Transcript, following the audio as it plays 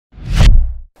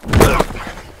Hey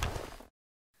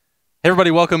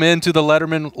everybody, welcome into the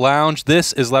Lettermen Lounge.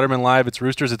 This is Lettermen Live. It's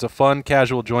Roosters. It's a fun,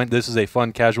 casual joint. This is a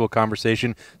fun, casual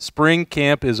conversation. Spring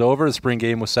camp is over. The spring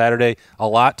game was Saturday. A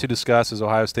lot to discuss as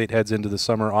Ohio State heads into the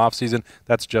summer offseason.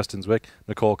 That's Justin Zwick,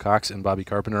 Nicole Cox, and Bobby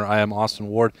Carpenter. I am Austin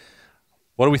Ward.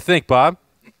 What do we think, Bob?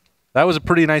 That was a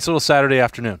pretty nice little Saturday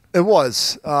afternoon. It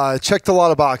was. Checked a lot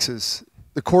of boxes.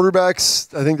 The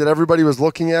quarterbacks, I think that everybody was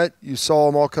looking at. You saw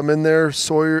them all come in there.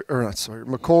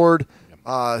 McCord,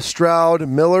 Stroud,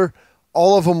 Miller.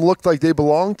 All of them looked like they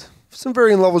belonged. Some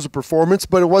varying levels of performance,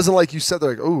 but it wasn't like you said they're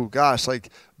like, oh gosh, like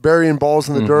burying balls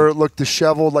in the dirt, looked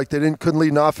disheveled, like they couldn't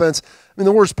lead an offense. I mean,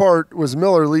 the worst part was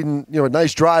Miller leading, a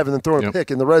nice drive and then throwing a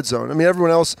pick in the red zone. I mean,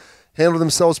 everyone else handled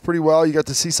themselves pretty well. You got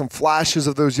to see some flashes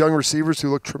of those young receivers who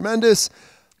looked tremendous.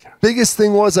 Biggest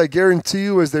thing was, I guarantee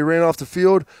you, as they ran off the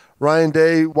field, Ryan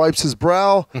Day wipes his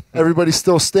brow. Everybody's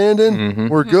still standing.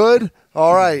 We're good.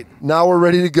 All right, now we're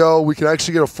ready to go. We can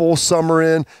actually get a full summer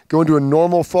in, go into a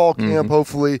normal fall camp,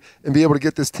 hopefully, and be able to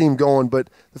get this team going.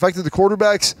 But the fact that the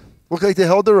quarterbacks look like they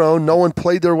held their own, no one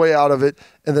played their way out of it,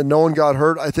 and that no one got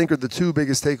hurt, I think are the two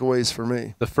biggest takeaways for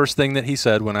me. The first thing that he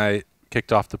said when I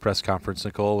kicked off the press conference,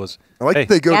 Nicole, was, I like that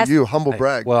they go to you, humble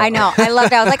brag. Well, I know. I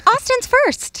loved it. I was like, Austin's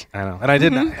first. I know. And I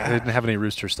didn't have any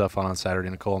Rooster stuff on Saturday,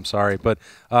 Nicole. I'm sorry. But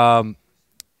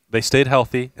they stayed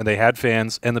healthy, and they had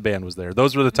fans, and the band was there.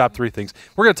 Those were the top three things.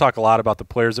 We're going to talk a lot about the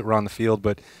players that were on the field,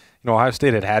 but Ohio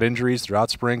State had injuries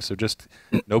throughout spring, so just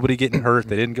nobody getting hurt.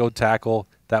 They didn't go tackle.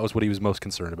 That was what he was most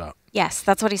concerned about. Yes,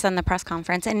 that's what he said in the press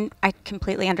conference, and I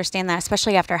completely understand that,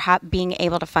 especially after being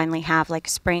able to finally have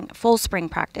full spring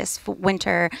practice,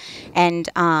 winter, and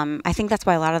I think that's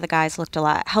why a lot of the guys looked a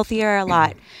lot healthier, a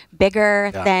lot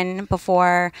bigger than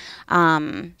before.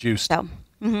 Juiced. So.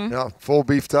 Yeah, full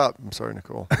beefed up. I'm sorry,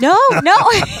 Nicole. No.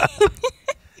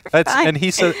 And he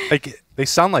said, they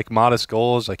sound like modest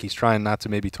goals, like he's trying not to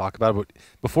maybe talk about it. But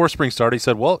before spring started, he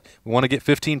said, well, we want to get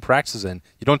 15 practices in.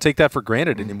 You don't take that for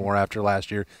granted anymore after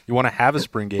last year. You want to have a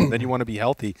spring game, then you want to be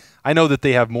healthy. I know that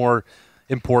they have more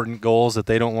important goals that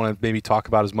they don't want to maybe talk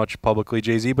about as much publicly,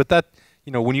 Jay-Z, but that,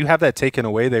 when you have that taken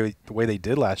away the way they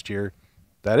did last year,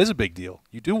 that is a big deal.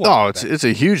 You do want it's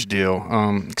a huge deal,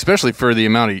 especially for the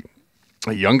amount of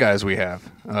young guys we have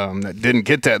that didn't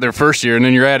get that their first year, and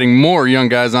then you're adding more young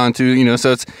guys onto,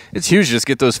 so it's huge to just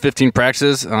get those 15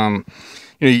 practices.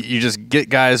 You just get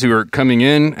guys who are coming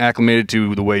in acclimated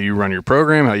to the way you run your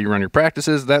program, how you run your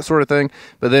practices, that sort of thing.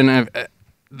 But then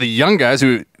the young guys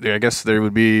who, I guess there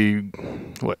would be,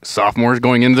 sophomores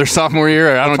going into their sophomore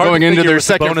year, going into their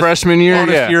second freshman year.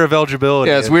 Bonus year of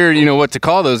eligibility. Yeah, it's weird, what to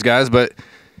call those guys, but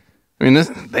they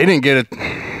didn't get it.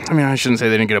 I shouldn't say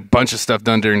they didn't get a bunch of stuff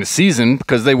done during the season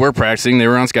because they were practicing. They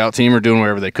were on scout team or doing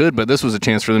whatever they could, but this was a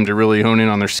chance for them to really hone in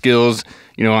on their skills,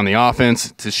 on the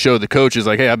offense, to show the coaches,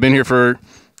 like, hey, I've been here for,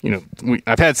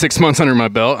 I've had 6 months under my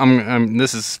belt.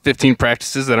 This is 15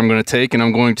 practices that I'm going to take, and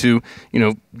I'm going to,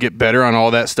 get better on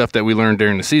all that stuff that we learned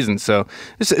during the season. So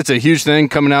it's a huge thing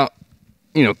coming out,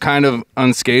 kind of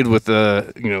unscathed with,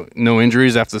 no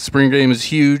injuries after the spring game is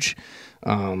huge.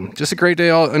 Just a great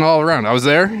day all around. I was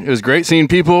there. It was great seeing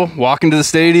people walk into the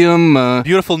stadium.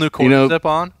 Beautiful new court step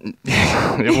on.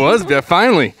 It was,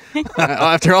 finally.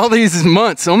 After all these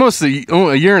months, almost a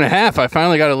year and a half, I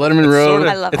finally got a Lettermen Row.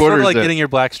 It's sort of like getting your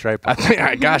black stripe.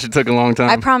 Gosh, it took a long time.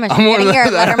 I promise you're getting here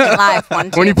at Lettermen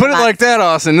Live when you put it like that,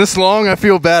 Austin, this long, I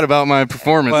feel bad about my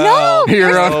performance. Well,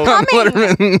 here on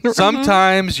Lettermen.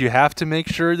 Sometimes you have to make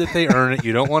sure that they earn it.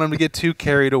 You don't want them to get too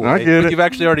carried away. I get it. You've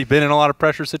actually already been in a lot of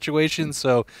pressure situations,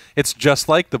 so it's just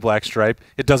like the black stripe.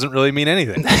 It doesn't really mean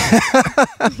anything.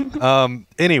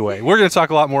 Anyway, we're going to talk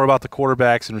a lot more about the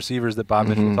quarterbacks and receivers that Bob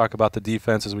mentioned. We'll talk about the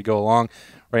defense as we go along.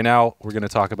 Right now, we're going to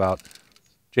talk about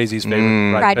Jay-Z's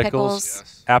favorite, fried pickles.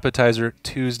 Yes. Appetizer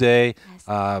Tuesday.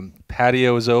 Yes.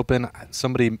 Patio is open.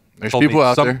 There's people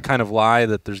out there. Kind of lie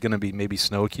that there's going to be maybe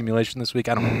snow accumulation this week.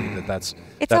 I don't believe that's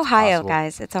It's Ohio, possible.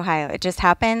 guys. It's Ohio. It just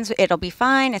happens. It'll be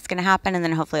fine. It's going to happen, and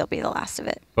then hopefully it'll be the last of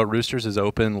it. But Roosters is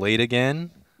open late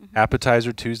again.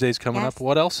 Appetizer Tuesday's coming up.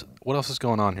 What else is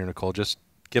going on here, Nicole? Just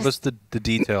give us the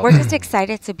details. We're just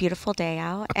excited. It's a beautiful day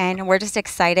out, and we're just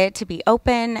excited to be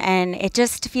open. And it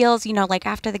just feels, like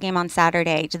after the game on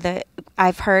Saturday,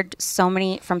 I've heard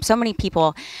from so many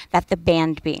people that the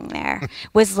band being there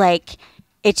was like,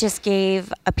 it just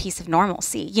gave a piece of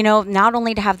normalcy, not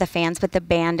only to have the fans, but the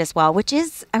band as well, which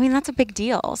is, that's a big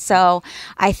deal. So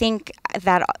I think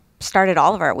that started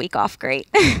all of our week off great.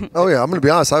 Oh, yeah. I'm going to be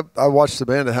honest. I watched the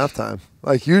band at halftime.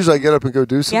 Like, usually I get up and go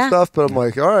do some stuff, but I'm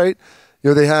like, all right.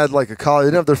 They had like a college. They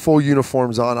didn't have their full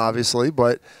uniforms on, obviously,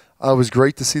 but It was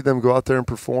great to see them go out there and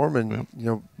perform and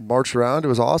march around. It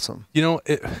was awesome.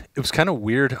 It was kind of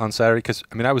weird on Saturday because,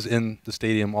 I was in the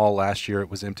stadium all last year. It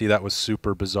was empty. That was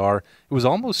super bizarre. It was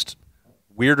almost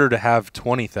weirder to have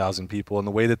 20,000 people in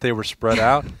the way that they were spread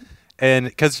out. And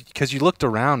because you looked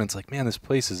around and it's like, man, this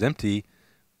place is empty.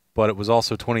 But it was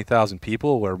also 20,000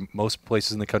 people where most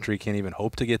places in the country can't even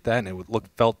hope to get that. And it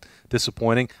felt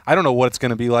disappointing. I don't know what it's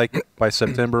going to be like by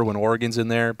September when Oregon's in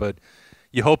there, but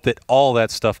you hope that all that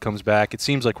stuff comes back. It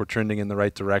seems like we're trending in the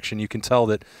right direction. You can tell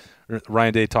that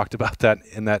Ryan Day talked about that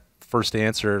in that first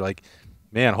answer. Like,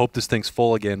 man, hope this thing's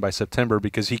full again by September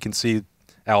because he can see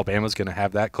Alabama's going to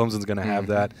have that. Clemson's going to have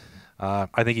that.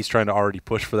 I think he's trying to already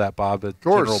push for that,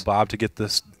 General Bob, to get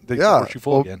this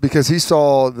full again. Because he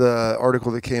saw the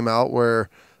article that came out where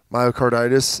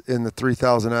myocarditis in the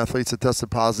 3,000 athletes that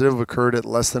tested positive occurred at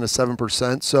less than a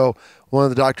 7%. So one of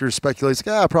the doctors speculates,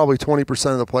 probably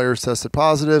 20% of the players tested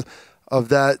positive. Of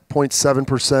that,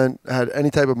 0.7% had any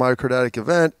type of myocarditic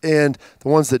event, and the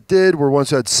ones that did were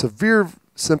ones who had severe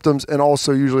symptoms and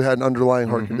also usually had an underlying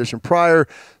heart condition prior.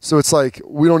 So it's like,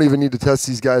 we don't even need to test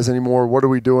these guys anymore. What are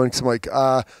we doing? Because I'm like,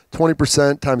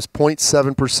 20% times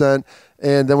 0.7%.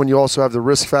 And then when you also have the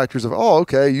risk factors of,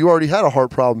 you already had a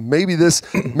heart problem. Maybe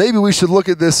we should look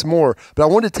at this more. But I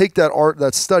wanted to take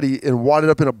that study and wad it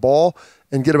up in a ball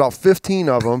and get about 15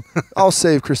 of them. I'll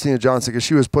save Christina Johnson because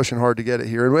she was pushing hard to get it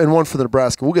here. And one for the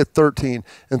Nebraska. We'll get 13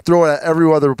 and throw it at every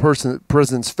other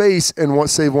president's face and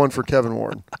save one for Kevin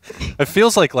Warren. It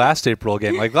feels like last April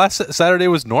again. Like last Saturday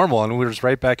was normal, and we were just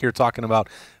right back here talking about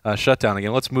shutdown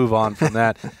again. Let's move on from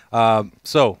that.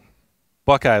 So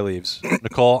Buckeye leaves.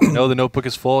 Nicole, I know the notebook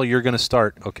is full. You're going to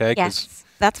start, okay? Yes,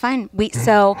 that's fine.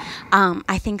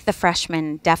 I think the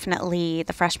freshmen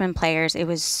players, it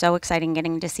was so exciting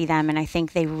getting to see them, and I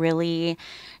think they really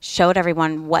showed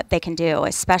everyone what they can do,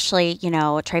 especially,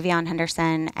 Travion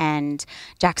Henderson and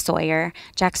Jack Sawyer.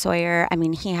 Jack Sawyer,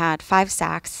 he had 5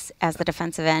 sacks as the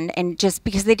defensive end, and just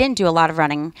because they didn't do a lot of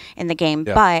running in the game,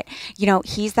 but,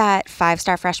 he's that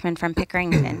 5-star freshman from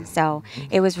Pickerington, so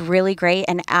it was really great,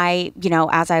 and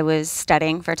as I was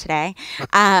studying for today,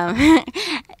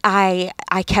 I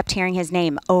kept hearing his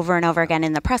name over and over again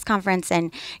in the press conference,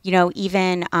 and,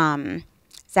 even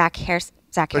Zach Harrison.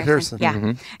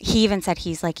 Yeah. He even said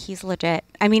he's legit.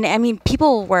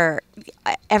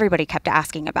 Everybody kept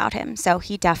asking about him. So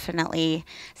he definitely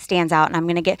stands out,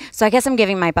 and I guess I'm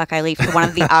giving my Buckeye leaf to one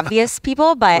of the obvious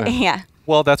people, but yeah.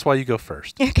 Well, that's why you go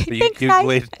first. Okay, you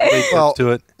laid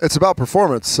to it. It's about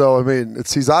performance. So,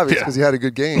 he's obvious because he had a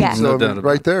good game. Yeah. So,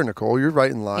 right there, Nicole, you're right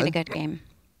in line. He had a good game.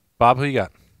 Bob, who you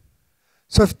got?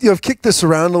 So I've kicked this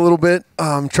around a little bit,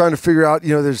 trying to figure out,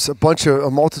 there's a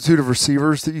multitude of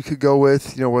receivers that you could go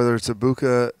with, whether it's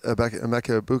Emeka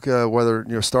Ibuka,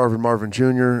 whether, Starvin Marvin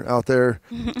Jr. out there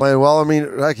playing well.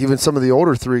 Even some of the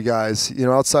older 3 guys,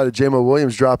 outside of J-Mo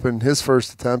Williams dropping his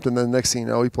first attempt, and then next thing you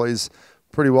know, he plays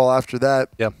pretty well after that.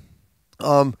 Yep.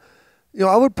 I'm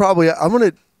going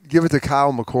to give it to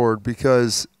Kyle McCord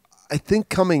because I think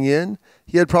coming in,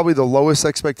 he had probably the lowest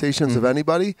expectations of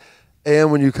anybody.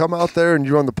 And when you come out there and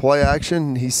you run the play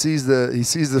action, he sees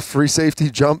the free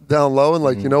safety jump down low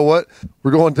and you know what?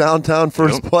 We're going downtown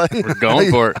first play. We're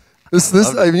going for it.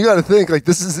 You got to think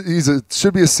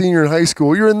should be a senior in high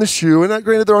school. You're in the shoe, and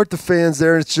granted there aren't the fans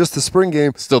there, and it's just the spring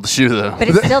game. Still the shoe though. But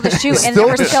it's still the shoe, and there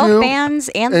were still fans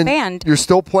and the band. You're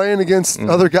still playing against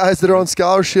other guys that are on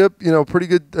scholarship. Pretty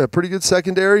good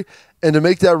secondary. And to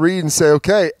make that read and say,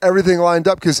 okay, everything lined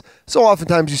up, because so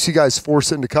oftentimes you see guys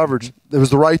force it into coverage. It was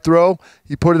the right throw.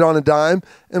 He put it on a dime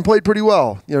and played pretty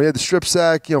well. He had the strip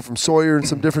sack, from Sawyer and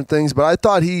some different things. But I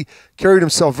thought he carried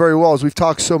himself very well. As we've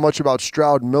talked so much about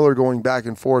Stroud and Miller going back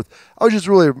and forth, I was just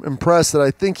really impressed that I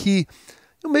think he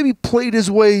maybe played his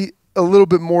way a little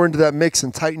bit more into that mix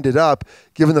and tightened it up,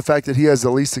 given the fact that he has the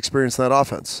least experience in that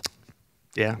offense.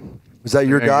 Yeah. Was that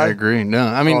your guy? I agree. No,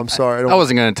 I'm sorry. I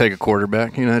wasn't going to take a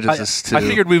quarterback. I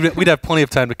figured we'd have plenty of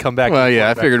time to come back. Well,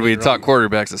 yeah, I figured we'd talk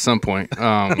quarterbacks at some point.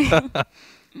 I'm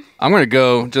going to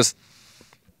go just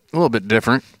a little bit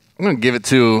different. I'm going to give it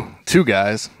to 2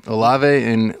 guys, Olave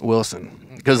and Wilson,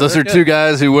 because those are 2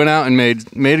 guys who went out and made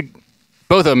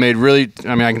both of them made really.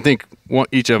 I can think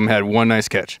each of them had one nice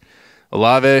catch.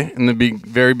 Olave in the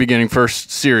very beginning, first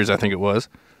series, I think it was.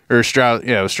 Or Stroud,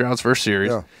 it was Stroud's first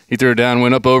series. Yeah. He threw it down,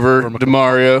 went up over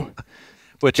DeMario.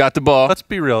 Which, got the ball. Let's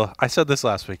be real. I said this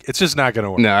last week. It's just not going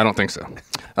to work. No, I don't think so.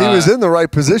 He was in the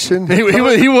right position. He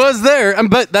was there.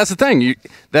 But that's the thing.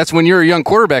 That's when you're a young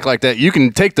quarterback like that, you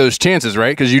can take those chances,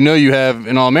 right? Because you know you have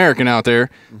an All-American out there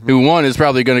who, one, is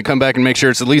probably going to come back and make sure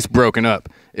it's at least broken up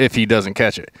if he doesn't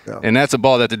catch it. Yeah. And that's a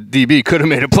ball that the DB could have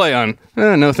made a play on.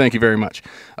 No, thank you very much.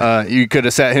 You could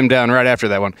have sat him down right after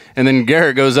that one. And then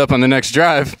Garrett goes up on the next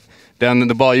drive down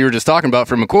the ball you were just talking about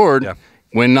from McCord. Yeah.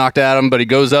 Wind knocked at him, but he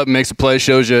goes up and makes a play,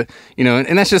 shows you,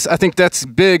 and that's just, I think that's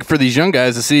big for these young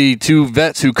guys to see two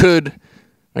vets who could,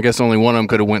 I guess only one of them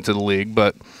could have went to the league,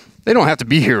 but they don't have to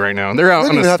be here right now. They're out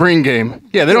on a spring game.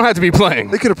 Yeah, they don't have to be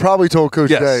playing. They could have probably told Coach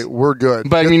Day, we're good.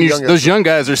 But, I mean, those young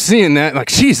guys are seeing that, like,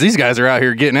 geez, these guys are out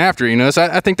here getting after it, So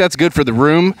I think that's good for the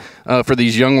room, for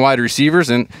these young wide receivers.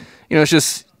 And, it's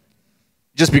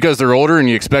just because they're older and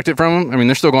you expect it from them, I mean,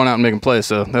 they're still going out and making plays,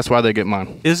 so that's why they get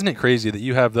mine. Isn't it crazy that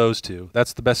you have those two?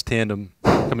 That's the best tandem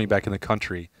coming back in the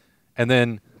country. And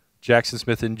then Jackson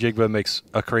Smith and Jigba makes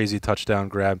a crazy touchdown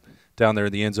grab down there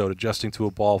in the end zone, adjusting to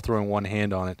a ball, throwing one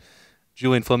hand on it.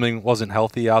 Julian Fleming wasn't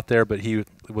healthy out there, but he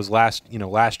was last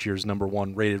year's number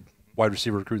one rated wide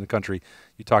receiver recruit in the country.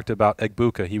 You talked about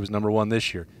Egbuka. He was number one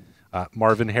this year.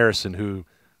 Marvin Harrison, who,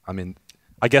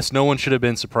 I guess no one should have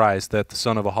been surprised that the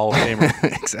son of a Hall of Famer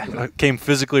exactly. Came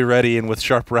physically ready and with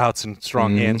sharp routes and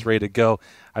strong hands ready to go.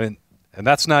 And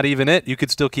that's not even it. You could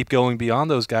still keep going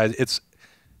beyond those guys.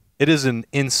 It is an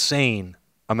insane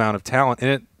amount of talent.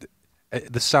 And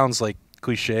this sounds like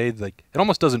cliche. Like, it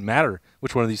almost doesn't matter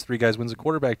which one of these three guys wins a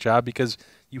quarterback job because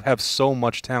you have so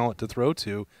much talent to throw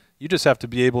to. You just have to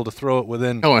be able to throw it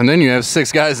within. Oh, and then you have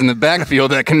 6 guys in the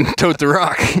backfield that can tote the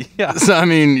rock. Yeah. So,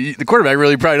 the quarterback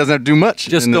really probably doesn't have to do much.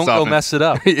 Just don't go mess it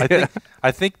up. Yeah.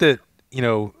 I think that,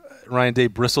 Ryan Day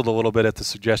bristled a little bit at the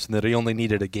suggestion that he only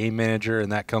needed a game manager,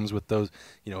 and that comes with those,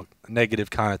 negative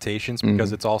connotations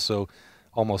because it's also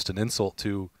almost an insult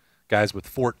to guys with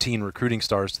 14 recruiting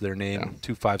stars to their name,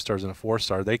 2 5-stars and a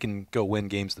 4-star. They can go win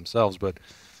games themselves, but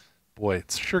boy,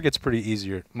 it sure gets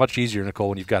much easier, Nicole,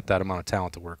 when you've got that amount of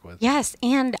talent to work with. Yes,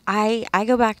 and I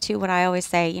go back to what I always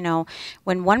say,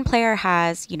 when one player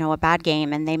has, a bad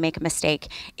game and they make a mistake,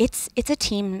 it's a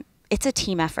team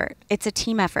effort. It's a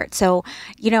team effort. So,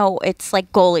 it's like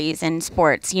goalies in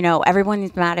sports,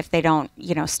 everyone's mad if they don't,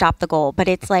 stop the goal. But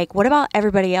it's like, what about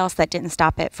everybody else that didn't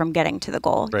stop it from getting to the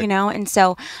goal, right. And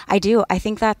so I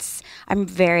think I'm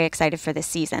very excited for this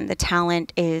season. The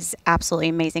talent is absolutely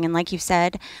amazing. And like you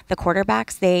said, the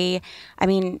quarterbacks, they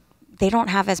don't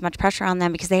have as much pressure on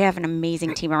them because they have an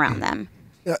amazing team around them.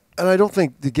 Yeah, and I don't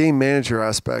think the game manager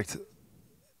aspect,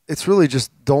 it's really just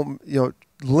don't,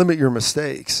 limit your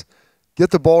mistakes.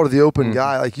 Get the ball to the open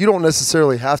guy. Like, you don't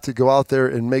necessarily have to go out there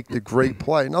and make the great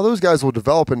play. Now, those guys will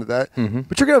develop into that,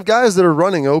 but you're going to have guys that are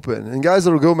running open and guys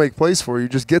that will go make plays for you.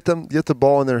 Just get the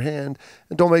ball in their hand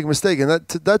and don't make a mistake. And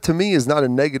that to me is not a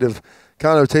negative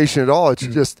connotation at all. It's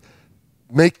just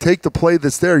take the play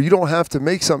that's there. You don't have to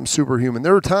make something superhuman.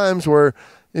 There are times where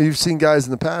you've seen guys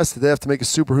in the past that they have to make a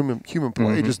superhuman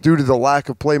play just due to the lack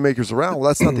of playmakers around. Well,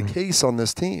 that's not the case on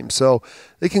this team. So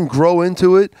they can grow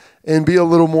into it and be a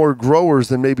little more growers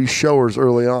than maybe showers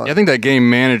early on. Yeah, I think that game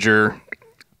manager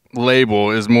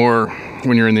label is more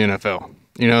when you're in the NFL.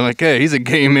 Hey, he's a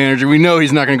game manager. We know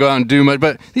he's not going to go out and do much,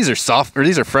 but these are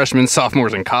freshmen,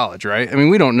 sophomores in college, right?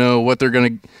 We don't know what they're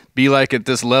going to be like at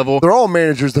this level. They're all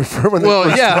managers. They're when they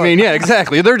first start.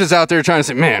 Exactly. They're just out there trying to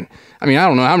say, man, I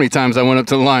don't know how many times I went up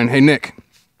to the line. Hey, Nick,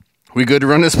 we good to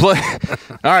run this play?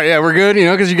 All right, yeah, we're good.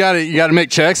 Because you got to make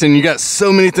checks, and you got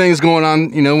so many things going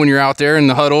on. When you're out there in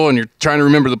the huddle and you're trying to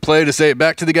remember the play to say it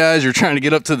back to the guys. You're trying to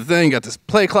get up to the thing. You got this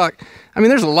play clock.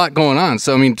 There's a lot going on.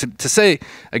 So to say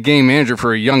a game manager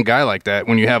for a young guy like that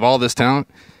when you have all this talent,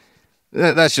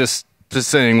 that's just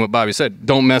saying what Bobby said.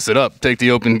 Don't mess it up. Take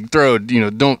the open throw.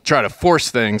 Don't try to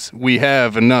force things. We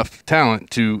have enough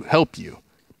talent to help you.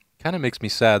 Kind of makes me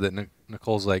sad that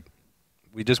Nicole's like,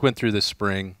 we just went through this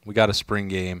spring. We got a spring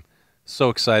game. So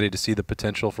excited to see the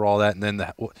potential for all that. And then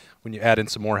when you add in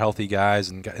some more healthy guys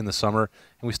in the summer,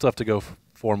 and we still have to go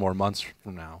 4 more months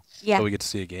from now until we get to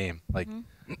see a game. Like,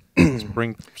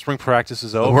 spring practice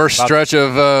is over. The worst stretch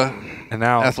of and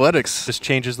now athletics. Just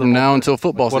changes from now until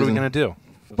football season. What are we going to do?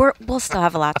 We'll still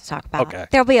have a lot to talk about. Okay.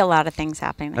 There'll be a lot of things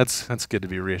happening. That's good to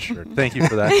be reassured. Thank you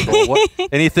for that, Nicole.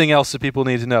 Anything else that people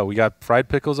need to know? We got fried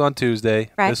pickles on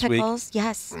Tuesday this week. Fried pickles,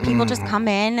 yes. People just come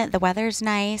in. The weather's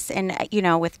nice. And,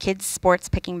 with kids' sports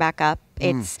picking back up,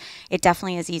 It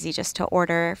definitely is easy just to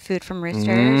order food from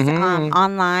Roosters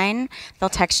online. They'll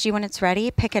text you when it's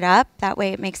ready, pick it up. That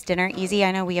way it makes dinner easy.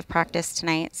 I know we have practice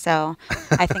tonight, so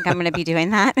I think I'm going to be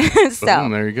doing that. So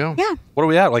Boom, there you go. yeah. What are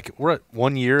we at? Like, we're at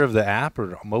 1 year of the app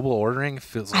or mobile ordering. It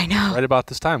feels like I know. right about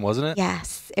this time, wasn't it?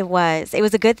 Yes, it was. It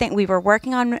was a good thing. We were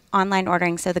working on online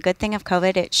ordering, so the good thing of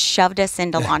COVID, it shoved us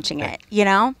into launching it. You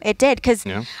know, it did, because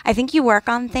I think you work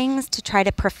on things to try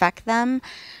to perfect them,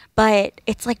 but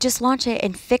it's like just launch it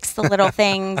and fix the little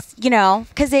things, you know,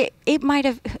 because it might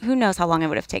have, who knows how long it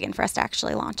would have taken for us to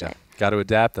actually launch it. Got to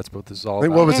adapt. That's what this is all I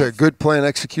think about. what was it? A good plan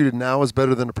executed now is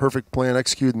better than a perfect plan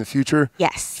executed in the future.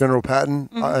 Yes. General Patton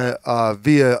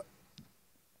via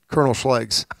Colonel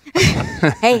Schleggs.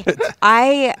 Hey,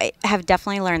 I have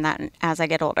definitely learned that as I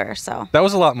get older. So That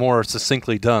was a lot more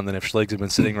succinctly done than if Schleggs had been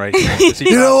sitting right here.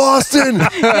 You know, Austin,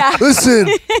 listen,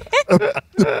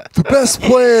 the best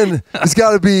plan has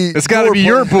got to be It's got to be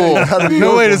your pool.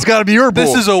 No, wait, it's got to be your pool.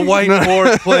 This is a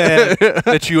whiteboard plan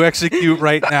that you execute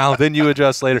right now, then you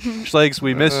adjust later. Schleggs,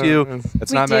 we miss you.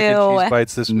 It's We not mac and do. cheese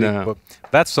bites this week, No. but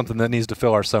that's something that needs to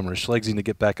fill our summer. Schleggs need to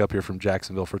get back up here from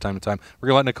Jacksonville from time to time. We're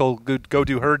going to let Nicole go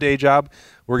do her day job.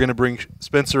 We're going to bring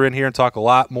Spencer in here and talk a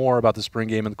lot more about the spring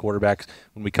game and the quarterbacks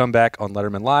when we come back on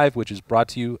Lettermen Live, which is brought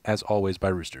to you, as always, by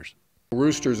Roosters.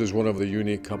 Roosters is one of the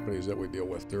unique companies that we deal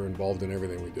with. They're involved in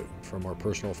everything we do, from our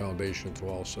personal foundation to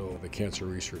also the Cancer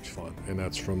Research Fund. And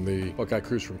that's from the Buckeye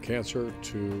Cruise from Cancer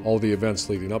to all the events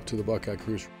leading up to the Buckeye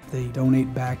Cruise. They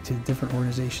donate back to different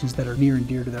organizations that are near and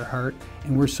dear to their heart,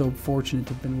 and we're so fortunate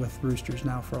to have been with Roosters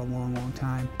now for a long, long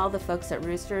time. All the folks at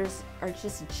Roosters are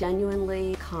just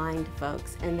genuinely kind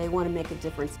folks, and they want to make a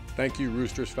difference. Thank you,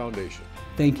 Roosters Foundation.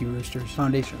 Thank you, Roosters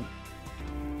Foundation.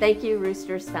 Thank you,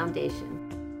 Roosters Foundation.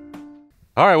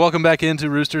 All right, welcome back into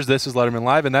Roosters. This is Lettermen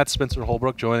Live, and that's Spencer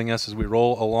Holbrook joining us as we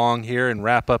roll along here and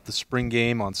wrap up the spring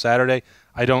game on Saturday.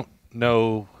 I don't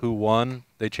know who won.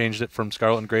 They changed it from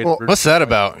Scarlet and Gray. Well, What's that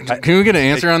about? Can we get an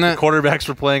answer on that? The quarterbacks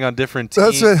were playing on different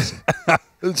teams. That's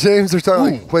it. James, they're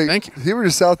talking like, wait, thank you. he were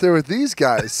just out there with these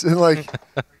guys. And like,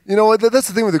 you know what, that's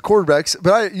the thing with the quarterbacks.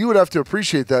 But you would have to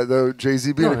appreciate that, though,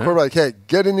 Jay-Z, being a quarterback. Hey,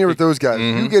 get in here with those guys.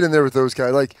 You get in there with those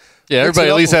guys. Like, Yeah, everybody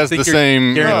at least has the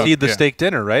same. Guaranteed the steak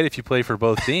dinner, right? If you play for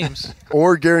both teams.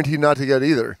 Or guaranteed not to get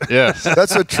either. Yes.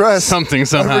 That's what Tress. Something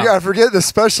somehow. I forget the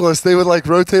specialists. They would like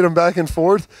rotate them back and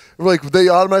forth. We're like, they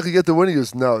automatically get the win. He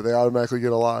goes, no, they automatically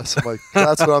get a loss. I'm like,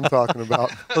 that's what I'm talking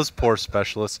about. Those poor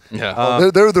specialists. Yeah.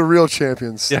 They're the real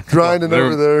champions. Yeah. Grinding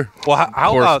over there. Well,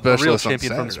 how Poor about the real specialists on champion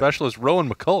from Saturday. specialist, Rowan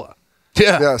McCullough?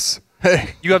 Yeah. Yes.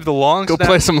 Hey, You have the long go snap.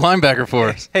 play some linebacker for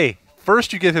us. Hey,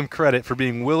 first you give him credit for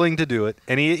being willing to do it,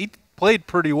 and he played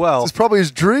pretty well. It's probably his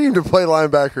dream to play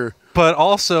linebacker. But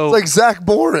also, It's like Zach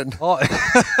Boren. oh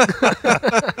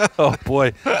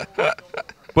boy!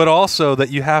 But also that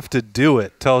you have to do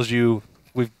it tells you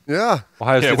Yeah.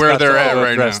 Ohio State's where got they're to at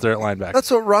right address now. their linebacker.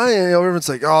 That's what Ryan, everyone's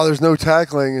like, oh, there's no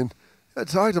tackling. And I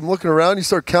talked to him looking around. You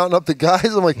start counting up the guys.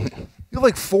 I'm like, you have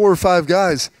like 4 or 5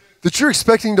 guys that you're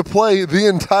expecting to play the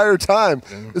entire time.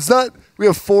 It's not we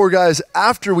have 4 guys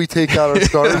after we take out our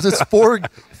starters. It's 4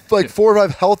 or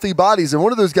 5 healthy bodies. And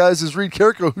one of those guys is Reed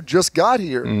Carrico, who just got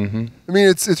here. Mm-hmm. I mean,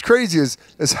 it's crazy.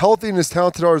 As healthy and as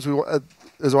talented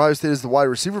as Ohio State is the wide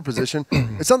receiver position,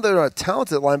 it's not that they're not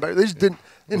talented at linebacker. They just didn't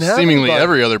have Seemingly anybody.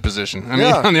 every other position. I mean,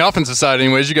 Yeah. on the offensive side,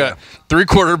 anyways, you got 3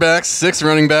 quarterbacks, 6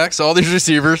 running backs, all these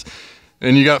receivers,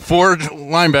 and you got 4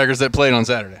 linebackers that played on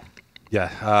Saturday.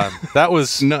 Yeah, that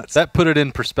was Nuts. That put it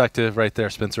in perspective right there,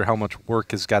 Spencer, how much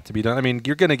work has got to be done. I mean,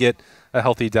 you're going to get a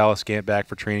healthy Dallas Gant back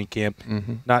for training camp.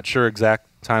 Not sure exact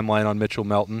timeline on Mitchell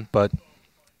Melton, but,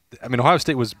 I mean, Ohio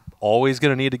State was always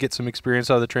going to need to get some experience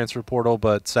out of the transfer portal,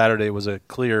 but Saturday was a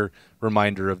clear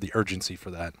reminder of the urgency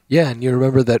for that. Yeah, and you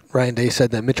remember that Ryan Day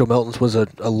said that Mitchell Melton's was a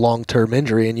long-term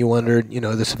injury, and you wondered,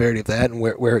 the severity of that and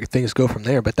where things go from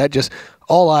there. But that just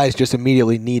all eyes just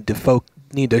immediately need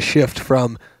to shift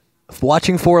from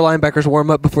watching 4 linebackers warm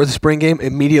up before the spring game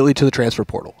immediately to the transfer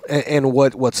portal and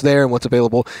what's there and what's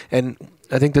available. And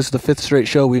I think this is the 5th straight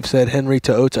show we've said Henry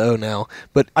to O now.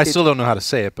 But I still don't know how to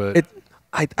say it, but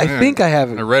I think I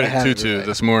have it. I read I it have tutu right.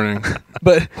 this morning.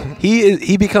 But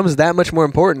he becomes that much more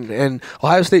important. And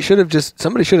Ohio State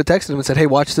somebody should have texted him and said, hey,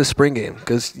 watch this spring game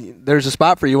because there's a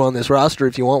spot for you on this roster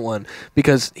if you want one,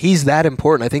 because he's that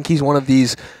important. I think he's one of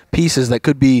these pieces that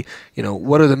could be,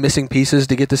 what are the missing pieces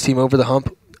to get this team over the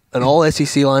hump? An all-SEC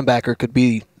linebacker could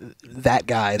be that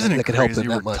guy that could help them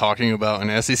that much. We're talking about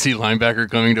an SEC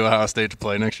linebacker coming to Ohio State to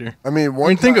play next year. I mean,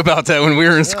 Think about that when we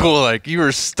were in school. Like, you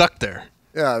were stuck there.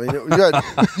 Yeah, I mean,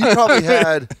 you probably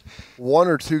had 1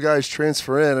 or 2 guys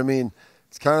transfer in. I mean,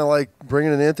 it's kind of like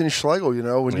bringing in Anthony Schlegel.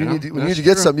 When you need to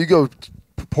get something, you go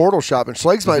portal shopping.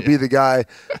 Schlegels might be the guy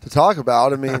to talk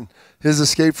about. I mean, his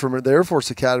escape from the Air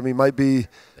Force Academy might be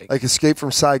like Escape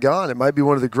from Saigon. It might be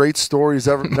one of the great stories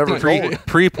never told.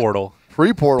 Pre-portal.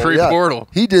 Pre-portal.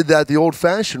 He did that the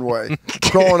old-fashioned way,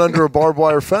 crawling under a barbed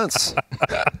wire fence,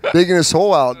 digging his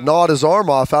hole out, gnawed his arm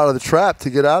off out of the trap to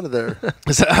get out of there.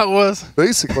 Is that how it was?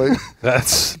 Basically.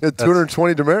 That's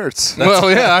 220 demerits.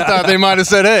 Well, yeah, I thought they might have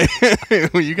said, hey,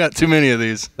 you got too many of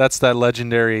these. That's that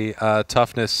legendary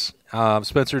toughness.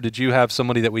 Spencer, did you have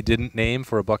somebody that we didn't name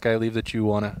for a Buckeye leave that you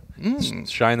want to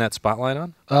shine that spotlight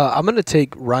on? I'm going to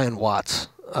take Ryan Watts.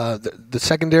 The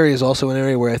secondary is also an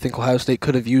area where I think Ohio State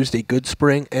could have used a good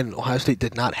spring, and Ohio State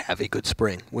did not have a good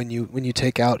spring. When you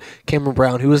take out Cameron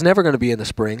Brown, who was never going to be in the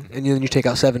spring, and then you take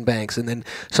out Seven Banks, and then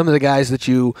some of the guys that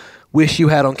you wish you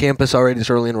had on campus already as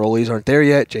early enrollees aren't there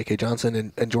yet. J.K.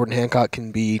 Johnson and Jordan Hancock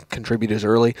can be contributors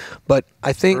early, but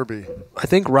I think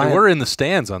Ryan. We're in the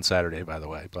stands on Saturday, by the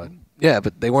way, but. Yeah,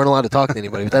 but they weren't allowed to talk to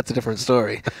anybody, but that's a different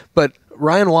story. But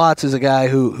Ryan Watts is a guy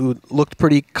who looked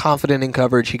pretty confident in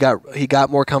coverage. He got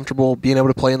more comfortable being able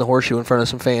to play in the horseshoe in front of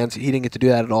some fans. He didn't get to do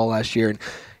that at all last year, and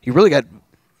he really got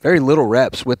very little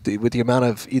reps with the amount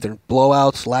of either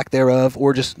blowouts, lack thereof,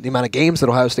 or just the amount of games that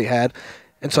Ohio State had.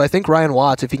 And so I think Ryan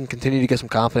Watts, if he can continue to get some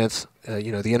confidence,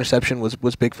 the interception was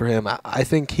big for him. I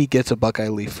think he gets a Buckeye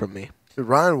leaf from me.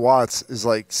 Ryan Watts is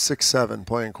like 6'7",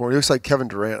 playing corner. He looks like Kevin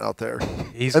Durant out there.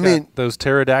 He's got those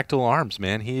pterodactyl arms,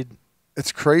 man.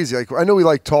 It's crazy. Like, I know we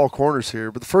like tall corners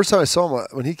here, but the first time I saw him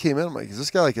when he came in, I'm like, is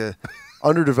this guy like a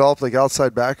underdeveloped like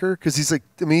outside backer? Because he's like,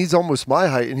 I mean, he's almost my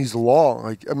height and he's long.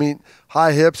 Like, I mean,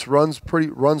 high hips, runs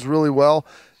really well.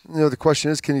 The question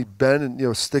is, can he bend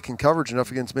and stick in coverage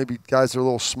enough against maybe guys that are a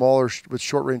little smaller with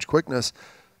short range quickness?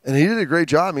 And he did a great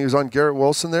job. I mean, he was on Garrett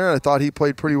Wilson there, and I thought he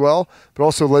played pretty well. But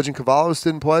also Legend Cavalos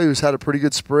didn't play, who's had a pretty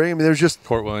good spring. I mean, there's just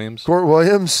Court Williams,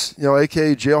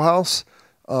 a.k.a. Jailhouse,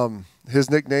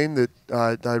 his nickname that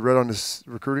I read on his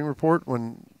recruiting report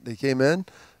when they came in.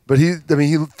 But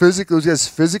those guys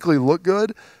physically look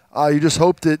good. You just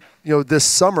hope that this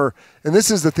summer, and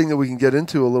this is the thing that we can get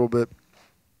into a little bit,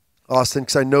 Austin,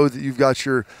 because I know that you've got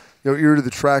your ear to the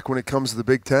track when it comes to the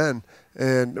Big Ten.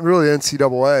 And really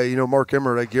NCAA, Mark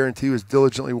Emmert, I guarantee you, is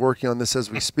diligently working on this as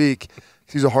we speak.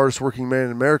 He's the hardest working man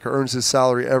in America, earns his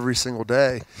salary every single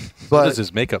day. But is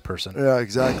his makeup person. Yeah,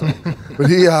 exactly. But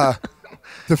he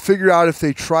to figure out if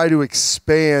they try to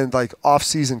expand like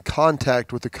off-season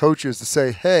contact with the coaches to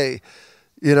say, hey,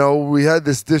 we had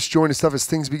this disjointed stuff as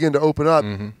things begin to open up.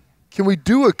 Mm-hmm. Can we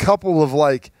do a couple of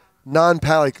like lack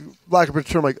of a better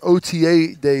term, like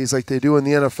OTA days like they do in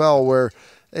the NFL where –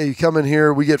 hey, you come in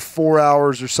here, we get 4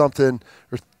 hours or something,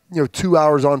 or 2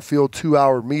 hours on field, 2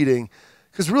 hour meeting.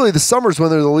 Because really, the summer's when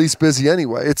they're the least busy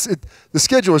anyway. The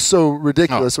schedule is so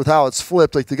ridiculous with how it's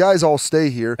flipped. Like the guys all stay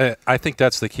here. I think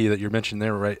that's the key that you're mentioning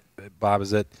there, right, Bob? Is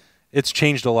that it's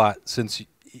changed a lot since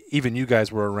even you guys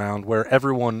were around, where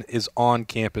everyone is on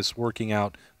campus working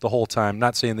out the whole time.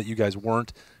 Not saying that you guys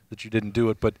weren't, that you didn't do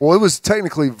it, but it was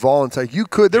technically voluntary. You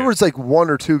could. There was like one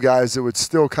or two guys that would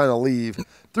still kind of leave.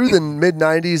 Through the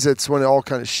mid-'90s, that's when it all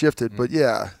kind of shifted. But,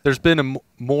 yeah. There's been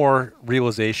more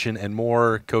realization and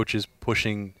more coaches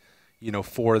pushing,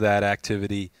 for that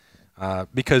activity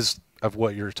because of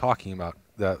what you're talking about,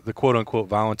 the quote-unquote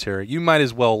voluntary. You might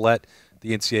as well let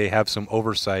the NCAA have some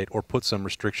oversight or put some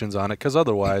restrictions on it because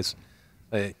otherwise,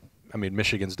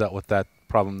 Michigan's dealt with that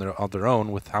problem on their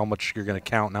own with how much you're going to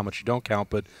count and how much you don't count.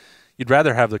 But you'd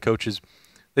rather have the coaches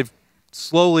 – they've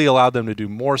slowly allowed them to do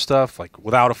more stuff, like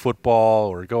without a football,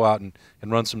 or go out and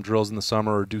run some drills in the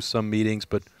summer or do some meetings.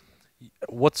 But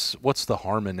what's the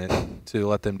harm in it to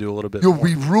let them do a little bit more? You'll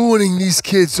be ruining these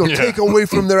kids. So take away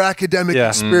from their academic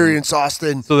experience,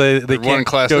 Austin. So they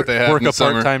can't work a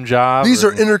part-time job. These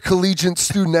are intercollegiate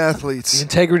student athletes. The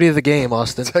integrity of the game,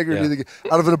 Austin. Integrity of the game.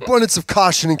 Out of an abundance of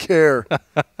caution and care.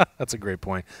 That's a great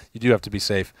point. You do have to be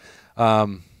safe.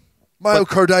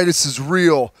 Myocarditis is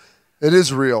real. It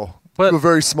is real. To a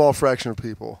very small fraction of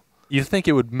people. You think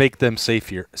it would make them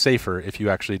safer if you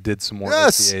actually did some more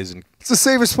OTAs? And it's the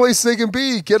safest place they can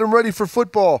be. Get them ready for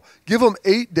football. Give them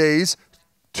 8 days,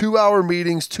 2 hour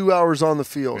meetings, 2 hours on the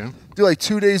field. Yeah. Do like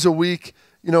 2 days a week,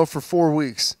 for 4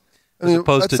 weeks. As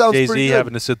opposed to Jay-Z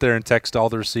having to sit there and text all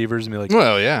the receivers and be like,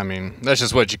 well, yeah, that's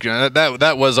just what you can.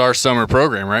 That was our summer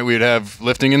program, right? We'd have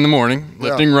lifting in the morning,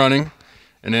 running,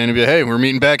 and then it'd be, hey, we're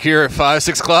meeting back here at 5,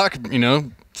 6 o'clock,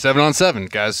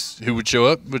 7-on-7. Guys who would show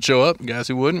up. Guys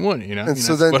who wouldn't. And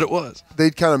so that's what it was.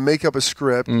 They'd kind of make up a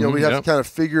script. We'd have to kind of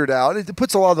figure it out. It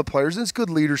puts a lot of the players, and it's good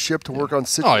leadership to work on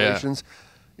situations.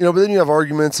 But then you have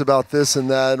arguments about this and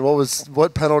that, and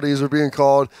what penalties were being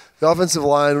called. The offensive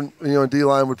line, and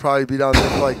D-line would probably be down there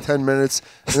for like 10 minutes,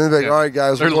 and then they're like, all right,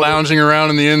 guys. They're lounging around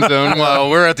in the end zone while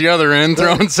we're at the other end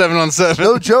throwing 7-on-7.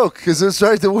 No joke, because it's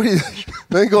right there.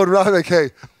 Then going around like, hey,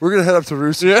 we're going to head up to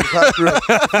Roosters. Yeah.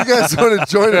 You guys want to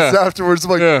join us afterwards?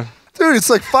 I'm like, dude, it's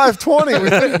like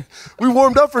 5:20. We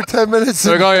warmed up for 10 minutes.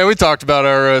 They're like, oh, yeah, we talked about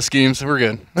our schemes. We're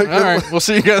good. All right, we'll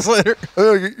see you guys later.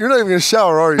 You're not even going to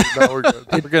shower, are you? No, we're good.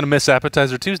 We're going to miss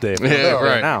Appetizer Tuesday.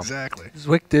 Right now. Exactly.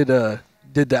 Zwick did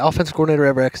the offensive coordinator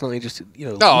ever accidentally just leave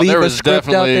there a was script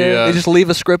out there? They just leave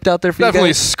a script out there for you guys?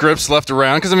 Definitely scripts left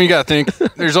around because, you got to think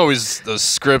there's always those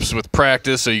scripts with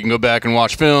practice so you can go back and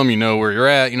watch film, where you're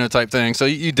at, type thing. So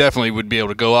you definitely would be able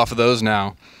to go off of those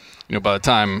now. By the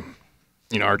time,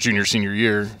 our junior, senior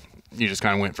year, you just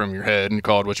kind of went from your head and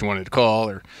called what you wanted to call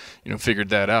or, figured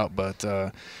that out. But,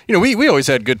 we always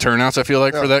had good turnouts, I feel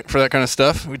like, for that kind of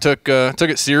stuff. We took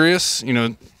it serious,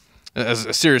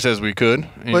 as serious as we could.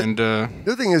 And the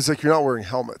other thing is, you're not wearing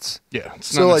helmets. Yeah,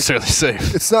 it's not necessarily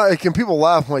safe. It's not, and people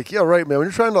laugh. I'm like, yeah, right, man. When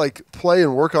you're trying to, play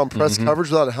and work on press coverage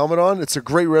without a helmet on, it's a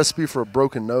great recipe for a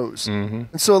broken nose. And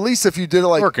so at least if you did it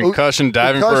or concussion,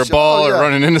 diving for a ball or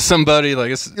running into somebody. You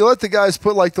let the guys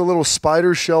put, the little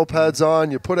spider shell pads on,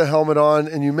 you put a helmet on,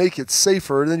 and you make it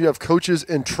safer. And then you have coaches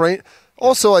and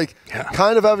also,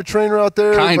 kind of have a trainer out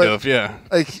there.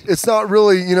 It's not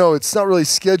really, it's not really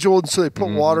scheduled, so they put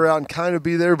water out and kind of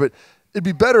be there. But it'd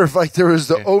be better if, there was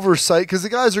the oversight, because the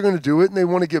guys are going to do it and they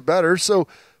want to get better. So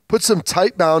put some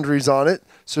tight boundaries on it.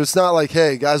 So it's not like,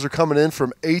 hey, guys are coming in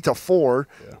from 8 to 4.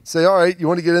 Yeah. Say, all right, you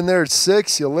want to get in there at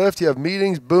 6, you lift, you have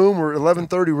meetings, boom, we're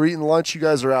 11:30, we're eating lunch, you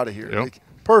guys are out of here. Yep.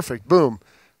 Perfect, boom.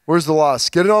 Where's the loss?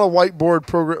 Get it on a whiteboard,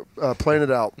 plan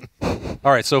it out.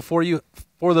 All right, so for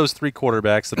those 3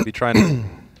 quarterbacks that will be trying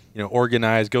to,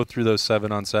 organize, go through those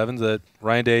 7-on-7s, that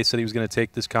Ryan Day said he was going to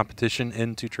take this competition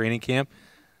into training camp.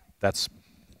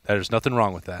 There's nothing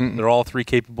wrong with that. They're all 3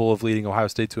 capable of leading Ohio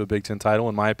State to a Big Ten title,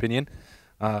 in my opinion.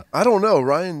 I don't know.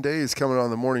 Ryan Day is coming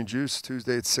on the Morning Juice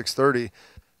Tuesday at 6:30.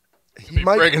 He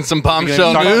might breaking some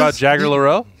bombshell talk news about Jagger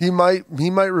LaRoe. He might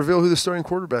reveal who the starting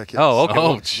quarterback is. Oh, okay.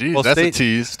 Oh, geez, that's a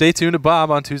tease. Stay tuned to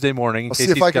Bob on Tuesday morning. I'll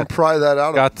see if I can pry that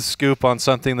out. Got the scoop on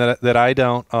something that I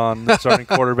don't on the starting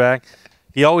quarterback.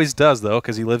 He always does though,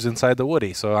 because he lives inside the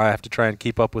Woody, so I have to try and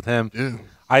keep up with him.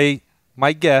 Yeah.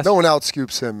 My guess. No one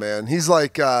outscoops him, man. He's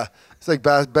like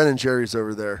Ben and Jerry's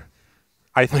over there.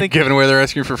 I think giving away their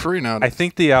ice cream for free now. I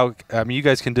think you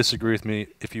guys can disagree with me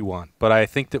if you want, but I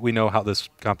think that we know how this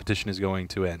competition is going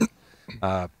to end.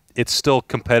 It's still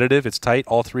competitive. It's tight.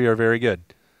 All 3 are very good.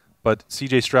 But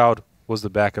C.J. Stroud was the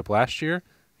backup last year.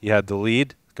 He had the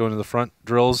lead going to the front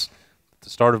drills at the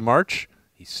start of March.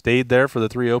 He stayed there for the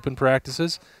 3 open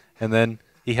practices, and then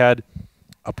he had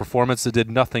a performance that did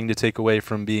nothing to take away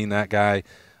from being that guy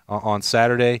on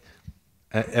Saturday.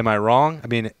 Am I wrong? I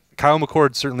mean, Kyle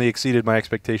McCord certainly exceeded my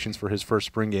expectations for his first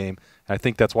spring game. And I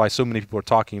think that's why so many people are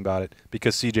talking about it,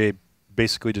 because CJ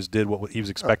basically just did what he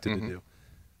was expected to do.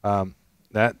 And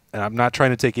I'm not trying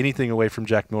to take anything away from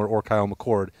Jack Miller or Kyle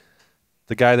McCord.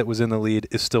 The guy that was in the lead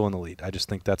is still in the lead. I just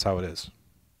think that's how it is.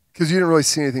 Because you didn't really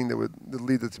see anything that would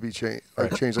lead it to be changed.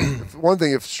 One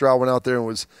thing, if Stroud went out there and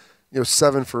was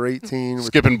 7 for 18.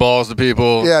 Skipping balls to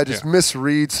people. Yeah,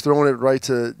 misreads, throwing it right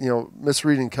to,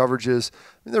 misreading coverages.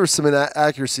 There were some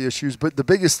inaccuracy issues, but the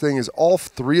biggest thing is all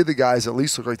 3 of the guys at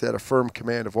least looked like they had a firm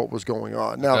command of what was going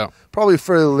on. Now, probably a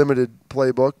fairly limited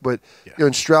playbook, but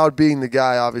and Stroud being the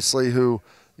guy, obviously, who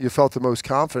you felt the most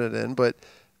confident in, but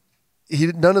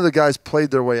none of the guys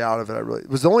played their way out of it.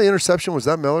 Was the only interception, was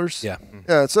that Miller's? Yeah.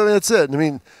 Yeah, so that's it. I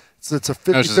mean, it's a 50-50.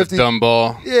 That's just a dumb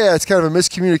ball. Yeah, it's kind of a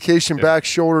miscommunication, back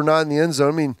shoulder, not in the end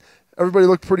zone. I mean, everybody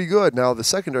looked pretty good. Now, the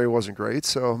secondary wasn't great,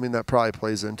 so, that probably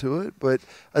plays into it. But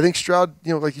I think Stroud,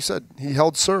 like you said, he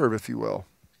held serve, if you will.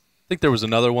 I think there was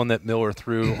another one that Miller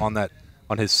threw on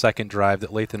his second drive that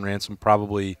Lathan Ransom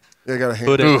probably got a hand.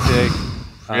 Put in big.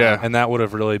 And that would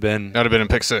have really been. That would have been in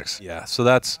pick 6. Yeah, so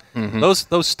that's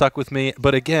those stuck with me.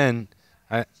 But again,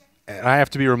 I have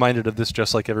to be reminded of this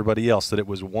just like everybody else, that it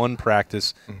was one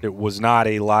practice. It was not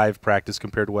a live practice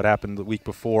compared to what happened the week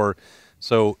before.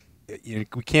 So we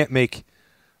can't make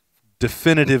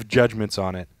definitive judgments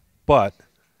on it. But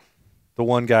the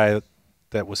one guy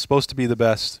that was supposed to be the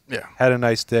best had a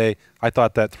nice day. I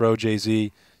thought that throw,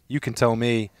 Jay-Z, you can tell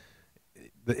me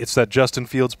it's that Justin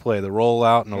Fields play, the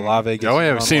rollout and Olave gets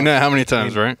we've seen that how many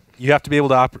times, right? You have to be able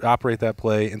to operate that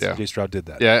play, and C.J. Stroud did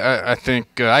that. Yeah, I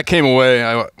think I came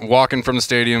away walking from the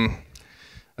stadium.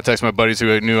 I texted my buddies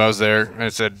who knew I was there, and I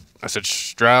said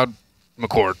Stroud,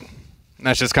 McCord. And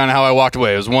that's just kind of how I walked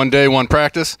away. It was one day, one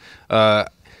practice.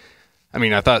 I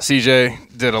mean, I thought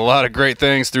CJ did a lot of great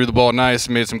things, threw the ball nice,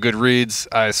 made some good reads.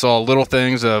 I saw little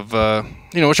things of,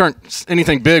 which aren't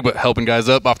anything big, but helping guys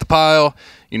up off the pile,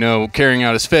 carrying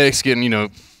out his fakes, getting,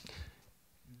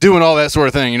 doing all that sort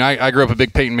of thing. I grew up a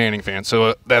big Peyton Manning fan,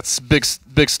 so that's big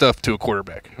stuff to a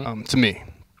quarterback, to me.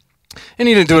 And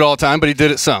he didn't do it all the time, but he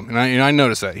did it some, and I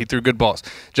noticed that. He threw good balls.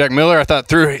 Jack Miller, I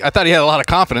thought he had a lot of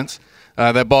confidence.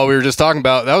 That ball we were just talking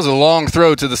about, that was a long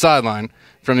throw to the sideline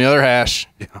from the other hash.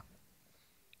 Yeah.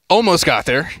 Almost got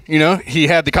there. He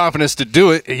had the confidence to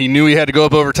do it. He knew he had to go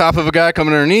up over top of a guy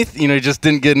coming underneath. He just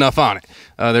didn't get enough on it.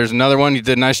 There's another one. He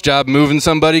did a nice job moving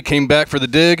somebody, came back for the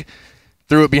dig,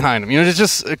 threw it behind him. It's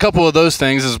just a couple of those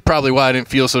things is probably why I didn't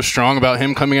feel so strong about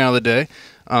him coming out of the day.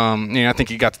 I think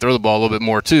he got to throw the ball a little bit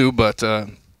more too, but I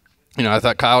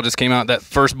thought Kyle just came out that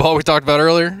first ball we talked about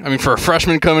earlier. I mean, for a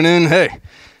freshman coming in, hey.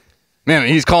 Man,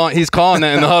 he's calling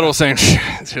that in the huddle, saying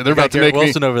they're about to make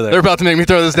Wilson over there. They're about to make me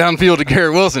throw this downfield to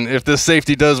Garrett Wilson if this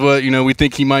safety does what we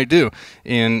think he might do.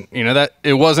 And that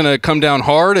it wasn't a come down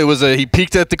hard. It was he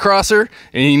peeked at the crosser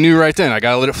and he knew right then I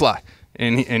got to let it fly,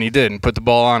 and he did and put the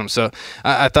ball on him. So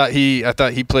I thought he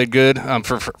played good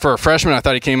for a freshman. I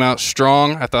thought he came out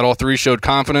strong. I thought all three showed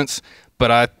confidence,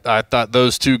 but I thought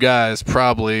those two guys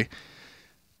probably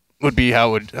would be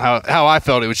how I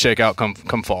felt it would shake out come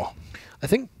fall. I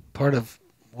think part of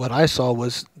what I saw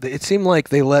was it seemed like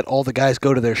they let all the guys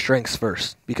go to their strengths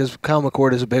first, because Kyle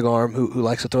McCord is a big arm who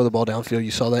likes to throw the ball downfield.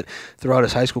 You saw that throughout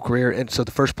his high school career, and so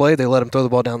the first play they let him throw the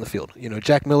ball down the field.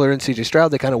 Jack Miller and C.J.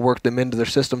 Stroud, they kind of worked them into their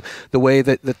system the way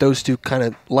that those two kind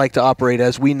of like to operate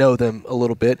as we know them a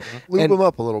little bit. Loop them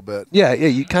up a little bit. Yeah,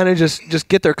 you kind of just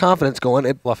get their confidence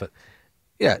going. Bluff it.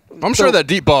 Yeah, I'm sure that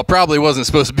deep ball probably wasn't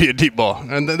supposed to be a deep ball,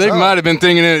 and they might have been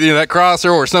thinking that crosser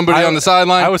or somebody on the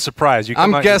sideline. I was surprised.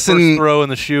 I'm guessing your first throw in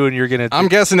the shoe, and you're gonna. I'm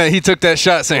guessing that he took that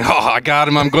shot, saying, "Oh, I got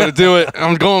him. I'm going to do it.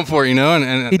 I'm going for it."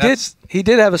 And he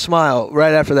did have a smile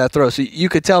right after that throw, so you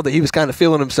could tell that he was kind of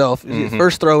feeling himself. Mm-hmm.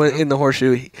 First throw in the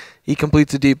horseshoe, he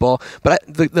completes a deep ball. But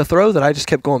the throw that I just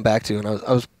kept going back to, and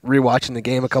I was rewatching the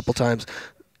game a couple times.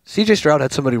 C.J. Stroud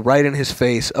had somebody right in his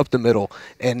face up the middle,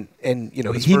 and he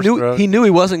knew he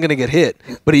wasn't going to get hit,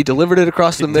 but he delivered it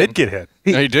across the middle. He did get hit.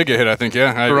 He did get hit, I think.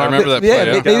 Yeah, I remember that play.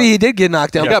 Yeah, maybe he did get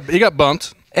knocked down. He got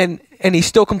bumped. And he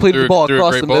still completed the ball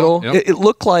across the middle. Yep. It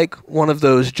looked like one of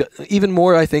those, even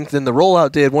more, I think, than the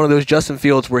rollout did, one of those Justin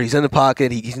Fields where he's in the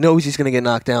pocket, he knows he's going to get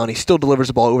knocked down, he still delivers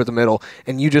the ball over the middle,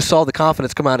 and you just saw the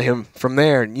confidence come out of him from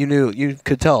there, and you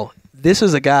could tell. This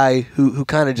is a guy who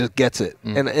kind of just gets it,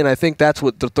 and I think that's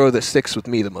what the throw that sticks with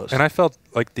me the most. And I felt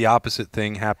like the opposite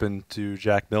thing happened to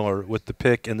Jack Miller with the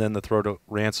pick and then the throw to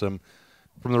Ransom.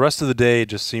 From the rest of the day, it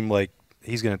just seemed like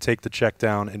he's going to take the check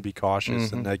down and be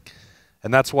cautious, and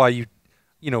that's why you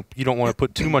don't want to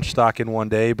put too much stock in one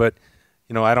day. But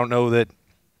I don't know that,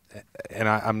 and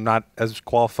I'm not as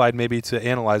qualified maybe to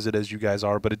analyze it as you guys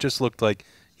are, but it just looked like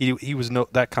he was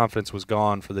that confidence was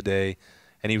gone for the day.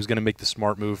 And he was going to make the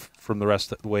smart move from the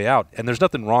rest of the way out. And there's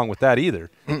nothing wrong with that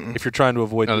either if you're trying to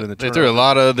avoid doing the turnover. They threw a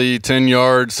lot of the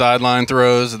 10-yard sideline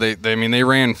throws. They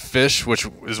ran fish, which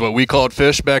is what we called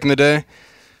fish back in the day,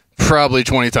 probably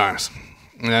 20 times.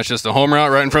 And that's just a home route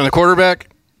right in front of the quarterback,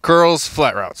 curls,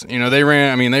 flat routes. They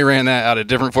ran that out of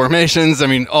different formations,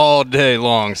 all day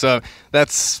long. So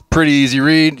that's pretty easy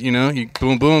read. You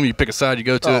boom, boom, you pick a side, you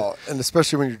go to it. And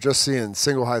especially when you're just seeing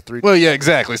single high three. Well, yeah,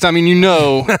 exactly. So,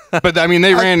 but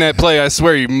they ran that play, I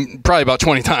swear, probably about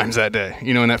 20 times that day,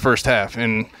 in that first half.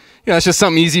 And it's just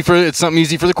something easy for the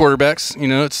quarterbacks.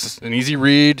 It's an easy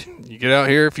read. You get out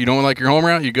here. If you don't like your home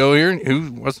route, you go here.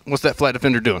 What's that flat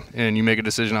defender doing? And you make a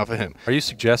decision off of him. Are you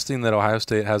suggesting that Ohio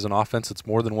State has an offense that's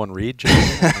more than one read?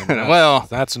 Well,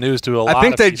 that's news to a lot. I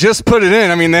think they just put it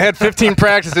in. They had 15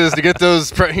 practices to get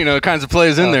those kinds of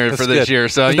plays in there for this year.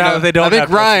 So they don't. I think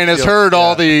Ryan has heard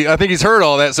all the. I think he's heard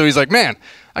all that. So he's like, man,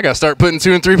 I got to start putting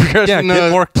 2 and 3 progression.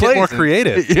 Get more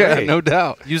creative. Yeah, Great. No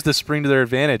doubt. Use the spring to their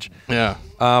advantage. Yeah.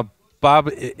 Bob,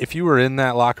 if you were in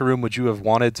that locker room, would you have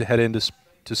wanted to head into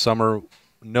summer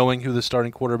knowing who the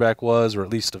starting quarterback was, or at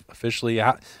least officially?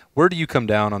 Where do you come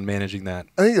down on managing that?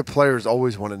 I think the players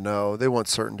always want to know. They want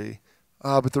certainty.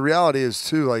 But the reality is,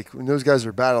 too, like when those guys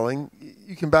are battling,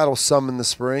 you can battle some in the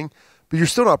spring, but you're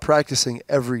still not practicing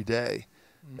every day.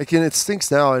 Again, it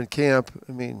stinks now in camp.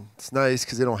 It's nice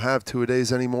because they don't have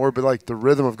 2-a-days anymore, but like the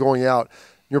rhythm of going out,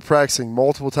 you're practicing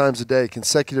multiple times a day,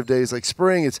 consecutive days. Like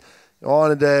spring, it's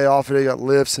on a day, off a day, you got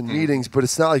lifts and meetings, but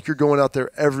it's not like you're going out there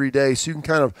every day, so you can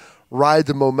kind of ride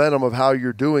the momentum of how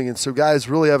you're doing. And so guys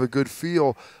really have a good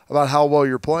feel about how well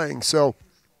you're playing. So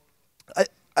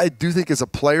I do think as a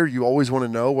player, you always want to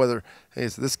know whether, hey,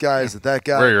 is it this guy, is it that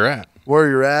guy? Where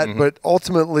you're at. But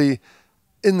ultimately,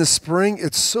 in the spring,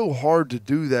 it's so hard to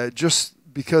do that just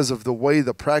because of the way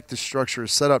the practice structure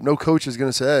is set up. No coach is going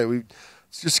to say, hey,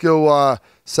 let's just go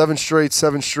 7 straight,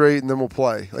 and then we'll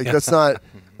play. Like that's not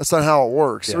how it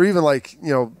works. Yeah. Or even like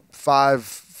 5-4,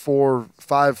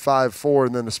 5-5-4,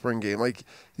 and then the spring game. Like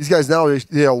these guys now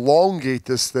they elongate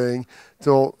this thing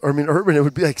till. I mean, Urban, it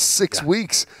would be like 6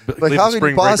 weeks. Like how the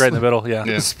spring break right in the middle. Yeah.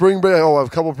 The spring break. Oh, I have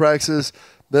a couple practices.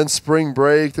 Then spring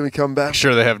break, then we come back.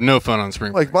 Sure, they have no fun on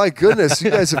spring break. Like, my goodness, you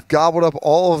guys have gobbled up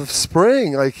all of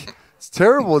spring. Like, it's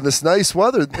terrible in this nice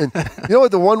weather. And you know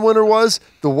what the one winner was?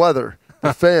 The weather,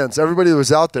 the fans, everybody that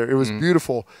was out there. It was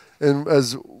beautiful. And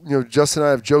as Justin and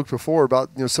I have joked before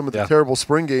about some of the terrible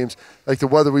spring games, like the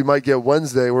weather we might get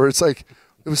Wednesday, where it's like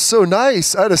it was so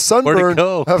nice. I had a sunburn.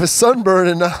 I have a sunburn,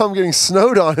 and now I'm getting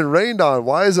snowed on and rained on.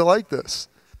 Why is it like this?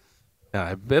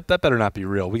 Yeah, that better not be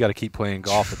real. We got to keep playing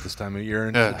golf at this time of year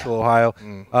in Central Ohio.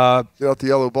 Get out the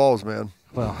yellow balls, man.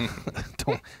 Well,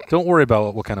 don't worry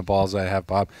about what kind of balls I have,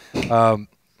 Bob.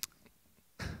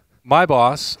 My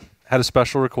boss had a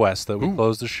special request that we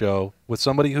close the show with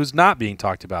somebody who's not being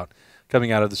talked about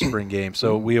coming out of the spring game.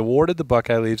 So we awarded the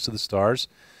Buckeye Leaves to the Stars.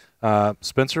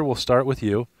 Spencer, we'll start with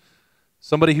you.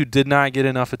 Somebody who did not get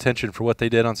enough attention for what they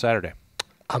did on Saturday.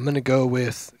 I'm going to go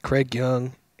with Craig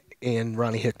Young and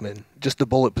Ronnie Hickman, just the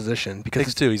bullet position.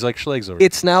 Because 6'2", he's like Schlegels over.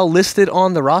 It's now listed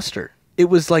on the roster. It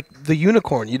was like the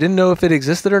unicorn. You didn't know if it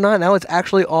existed or not. Now it's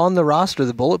actually on the roster,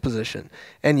 the bullet position.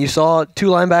 And you saw 2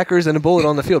 linebackers and a bullet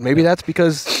on the field. Maybe that's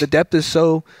because the depth is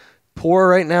so poor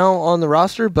right now on the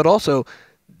roster, but also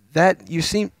that you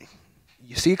see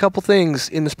a couple things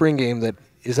in the spring game that,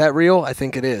 is that real? I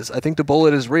think it is. I think the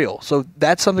bullet is real. So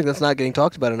that's something that's not getting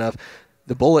talked about enough.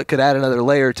 The bullet could add another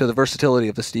layer to the versatility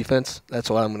of this defense. That's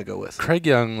what I'm going to go with. Craig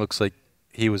Young looks like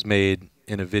he was made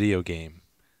in a video game.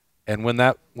 And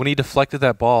when he deflected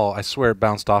that ball, I swear it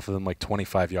bounced off of him like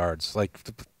 25 yards. Like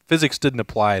the physics didn't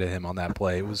apply to him on that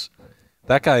play.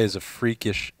 That guy is a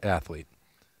freakish athlete.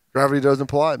 Gravity doesn't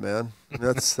apply, man.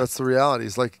 That's the reality.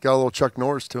 He's like got a little Chuck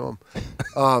Norris to him.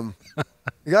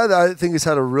 The guy that I think has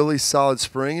had a really solid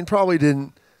spring and probably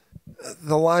didn't.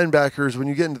 The linebackers, when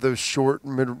you get into those short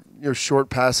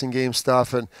passing game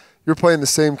stuff, and you're playing the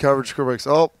same coverage, quarterbacks.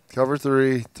 Oh, cover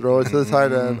 3, throw it to the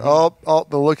tight end. Oh,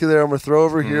 but looky there, I'm going to throw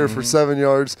over here for 7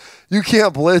 yards. You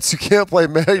can't blitz. You can't play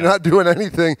man. You're not doing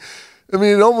anything. I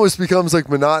mean, it almost becomes like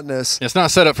monotonous. It's not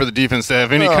set up for the defense to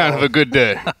have any kind of a good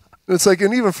day. It's like,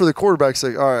 and even for the quarterbacks,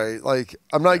 like, all right, like,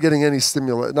 I'm not getting any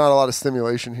not a lot of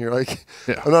stimulation here. Like,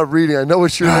 I'm not reading. I know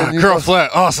what you're doing. Curl flat,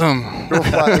 awesome. Curl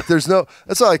flat. Like, that's not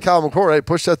like Kyle McCord, right?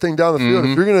 Push that thing down the field.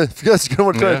 If you guys are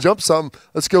going to try to jump something,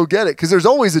 let's go get it. Because there's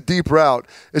always a deep route.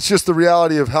 It's just the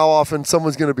reality of how often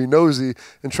someone's going to be nosy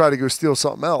and try to go steal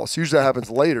something else. Usually that happens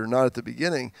later, not at the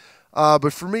beginning.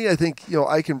 But for me, I think,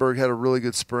 Eichenberg had a really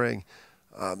good spring.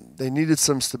 They needed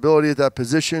some stability at that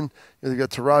position. They got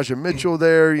Taraja Mitchell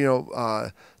there.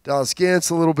 Dallas Gant's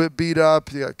a little bit beat up.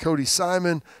 They got Cody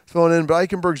Simon filling in. But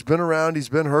Eichenberg's been around. He's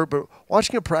been hurt. But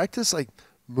watching him practice, like,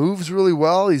 moves really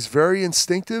well. He's very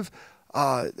instinctive.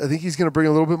 I think he's going to bring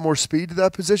a little bit more speed to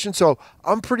that position. So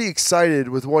I'm pretty excited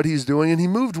with what he's doing. And he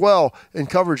moved well in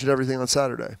coverage and everything on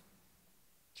Saturday.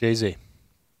 Jay-Z.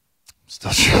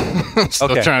 Still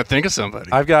trying to think of somebody.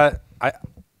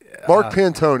 Mark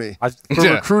Pantoni for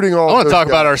recruiting all. I want to talk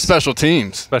about guys. our special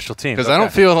teams. Because I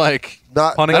don't feel like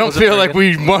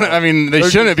we want. I mean, they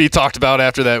shouldn't be talked about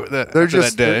after that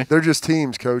day. They're just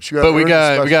teams, Coach. But we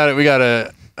got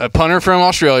a punter from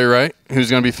Australia, right? Who's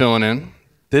going to be filling in.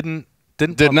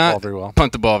 Did not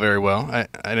punt the ball very well. I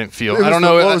didn't feel. I don't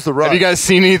know. Have you guys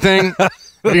seen anything?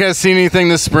 Have you guys seen anything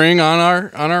this spring on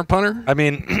our punter? I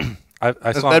mean,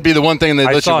 I saw that'd be the one thing they'd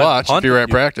let you watch if you were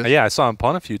at practice. Yeah, I saw him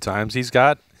punt a few times. He's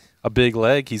got a big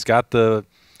leg. He's got the,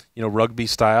 rugby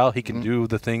style. He can do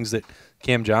the things that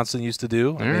Cam Johnson used to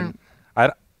do. I mean,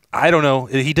 I don't know.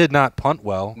 He did not punt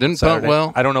well. Didn't punt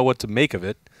well. I don't know what to make of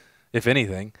it, if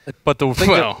anything. But the thing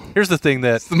here's the thing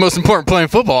it's the most important play in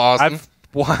football, Austin.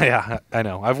 I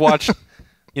know. I've watched,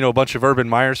 a bunch of Urban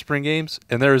Meyer spring games,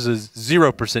 and there is a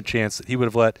 0% chance that he would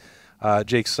have let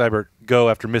Jake Seibert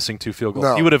go after missing 2 field goals.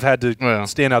 No. He would have had to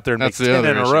stand out there and make 10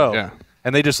 in a row. Yeah.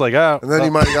 And they just like, and then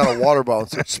he might have got a water bottle and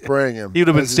started spraying him. He would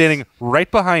have been standing right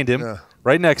behind him,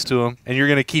 right next to him, and you're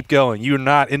going to keep going. You're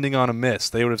not ending on a miss.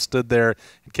 They would have stood there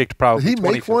and kicked probably 20. Did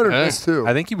he make one or miss 2?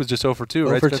 I think he was just 0 for 2,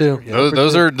 0 right? for 2. Yeah.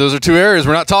 Those are 2 areas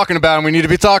we're not talking about, and we need to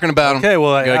be talking about them. Okay,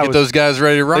 well, got to get those guys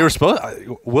ready to run. They were supposed.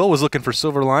 Will was looking for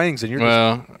silver linings, and you're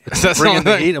just bringing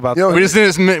the heat about. We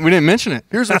didn't mention it.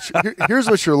 Here's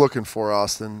what you're looking for,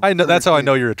 Austin. I know that's how I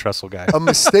know you're a Tressel guy. A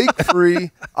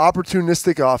mistake-free,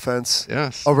 opportunistic offense.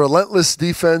 Yes. A relentless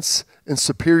defense and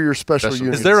superior special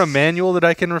units. Is there a manual that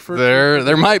I can refer to?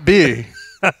 There might be.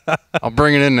 I'll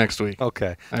bring it in next week.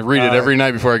 Okay. I read it every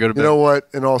night before I go to bed. You know what?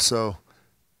 And also,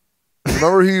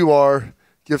 remember who you are.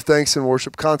 Give thanks and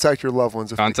worship. Contact your loved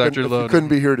ones. If you couldn't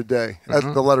be here today at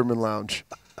the Lettermen Lounge.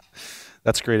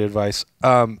 That's great advice.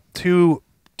 Two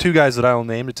guys that I will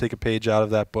name to take a page out of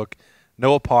that book.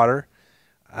 Noah Potter,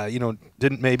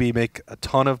 didn't maybe make a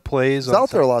ton of plays. He's out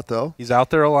there a lot, though. He's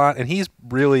out there a lot, and he's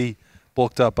really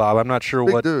bulked up, Bob. I'm not sure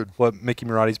what Mickey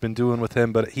Marotti's been doing with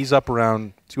him, but he's up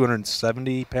around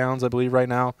 270 pounds, I believe, right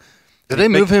now. Did they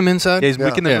move him inside? Yeah, he's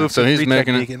making the move. So he's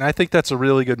making it. And I think that's a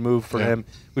really good move for him.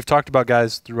 We've talked about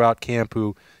guys throughout camp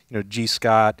who, G.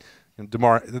 Scott,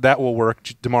 that will work.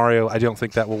 Demario, I don't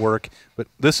think that will work. But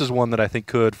this is one that I think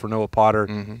could for Noah Potter.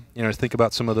 Think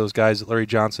about some of those guys that Larry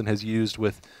Johnson has used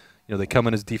with, they come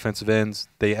in as defensive ends.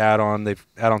 They've add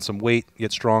on some weight,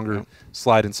 get stronger,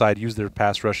 slide inside, use their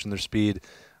pass rush and their speed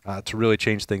to really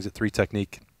change things at 3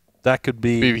 technique. That could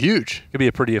be huge. Could be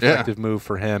a pretty effective move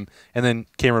for him. And then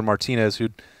Cameron Martinez, who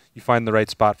you find the right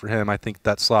spot for him. I think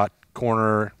that slot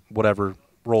corner, whatever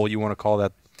role you want to call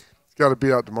that. He's got to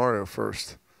beat out Demario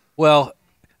first. Well,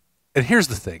 and here's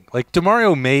the thing. Like,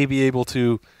 Demario may be able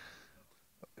to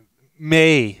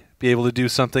do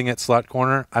something at slot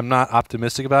corner. I'm not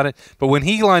optimistic about it. But when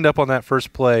he lined up on that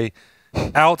first play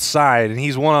outside and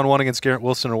he's one-on-one against Garrett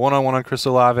Wilson or one-on-one on Chris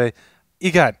Olave,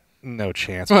 you got no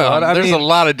chance. Well, there's a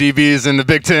lot of DBs in the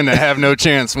Big Ten that have no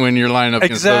chance when you're lining up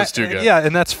against those two guys. Yeah,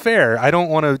 and that's fair. I don't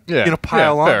want to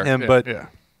pile on him, but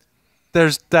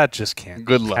that just can't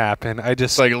happen.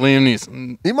 It's like Liam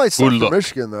Neeson. He might start for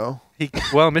Michigan, though.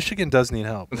 Michigan does need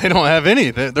help. They don't have any.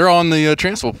 They're on the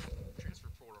transfer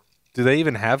portal. Do they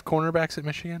even have cornerbacks at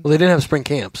Michigan? Well, they didn't have spring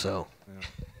camp, so.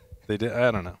 They did.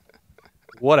 I don't know.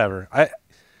 Whatever.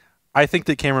 I think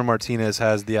that Cameron Martinez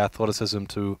has the athleticism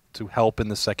to help in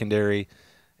the secondary.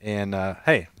 And,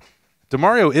 hey,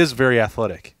 Demario is very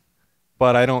athletic,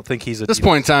 but I don't think he's at this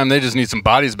point in time, they just need some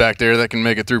bodies back there that can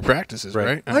make it through practices,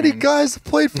 right? I need guys that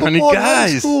played football. I need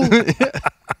guys.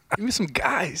 Give me some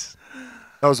guys.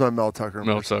 That was my Mel Tucker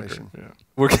impersonation. Yeah.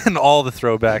 We're getting all the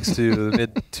throwbacks to the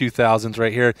mid-2000s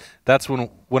right here. That's when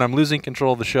I'm losing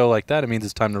control of the show like that, it means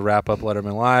it's time to wrap up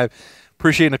Lettermen Live.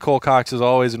 Appreciate Nicole Cox, as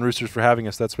always, and Roosters for having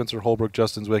us. That's Spencer Holbrook,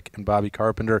 Justin Zwick, and Bobby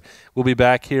Carpenter. We'll be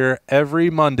back here every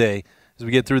Monday as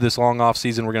we get through this long off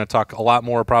season. We're going to talk a lot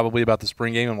more probably about the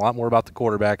spring game and a lot more about the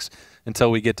quarterbacks until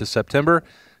we get to September.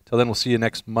 Till then, we'll see you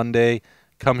next Monday.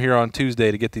 Come here on Tuesday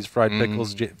to get these fried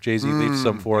pickles. Jay-Z leaves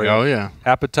some for you. Oh, yeah.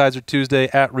 Appetizer Tuesday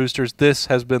at Roosters. This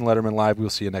has been Lettermen Live. We'll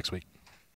see you next week.